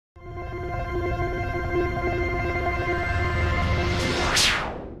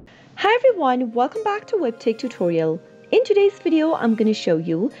everyone, welcome back to Webtech Tutorial. In today's video, I'm going to show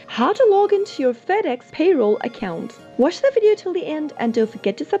you how to log into your FedEx Payroll account. Watch the video till the end and don't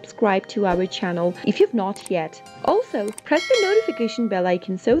forget to subscribe to our channel if you've not yet. Also, press the notification bell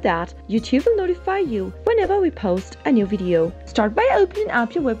icon so that YouTube will notify you whenever we post a new video. Start by opening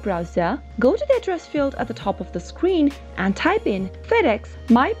up your web browser, go to the address field at the top of the screen and type in FedEx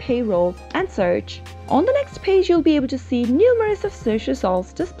My Payroll and search. On the next page, you'll be able to see numerous of search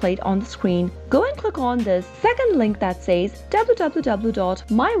results displayed on the screen. Go and click on this second link that says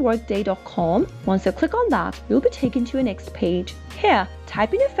www.myworkday.com. Once you click on that, you'll be taken to a next page. Here,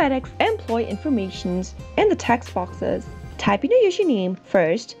 type in your FedEx employee information in the text boxes. Type in your username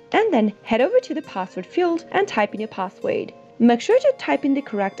first and then head over to the password field and type in your password. Make sure to type in the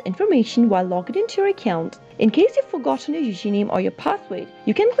correct information while logging into your account. In case you've forgotten your username or your password,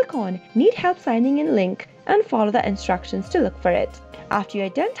 you can click on Need Help Signing In link and follow the instructions to look for it. After you are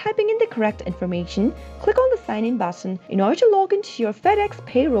done typing in the correct information, click on the Sign In button in order to log into your FedEx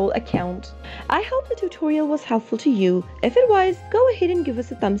Payroll account. I hope the tutorial was helpful to you. If it was, go ahead and give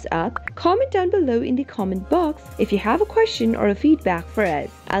us a thumbs up. Comment down below in the comment box if you have a question or a feedback for us.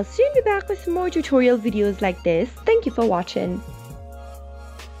 I'll soon be back with some more tutorial videos like this. Thank you for watching.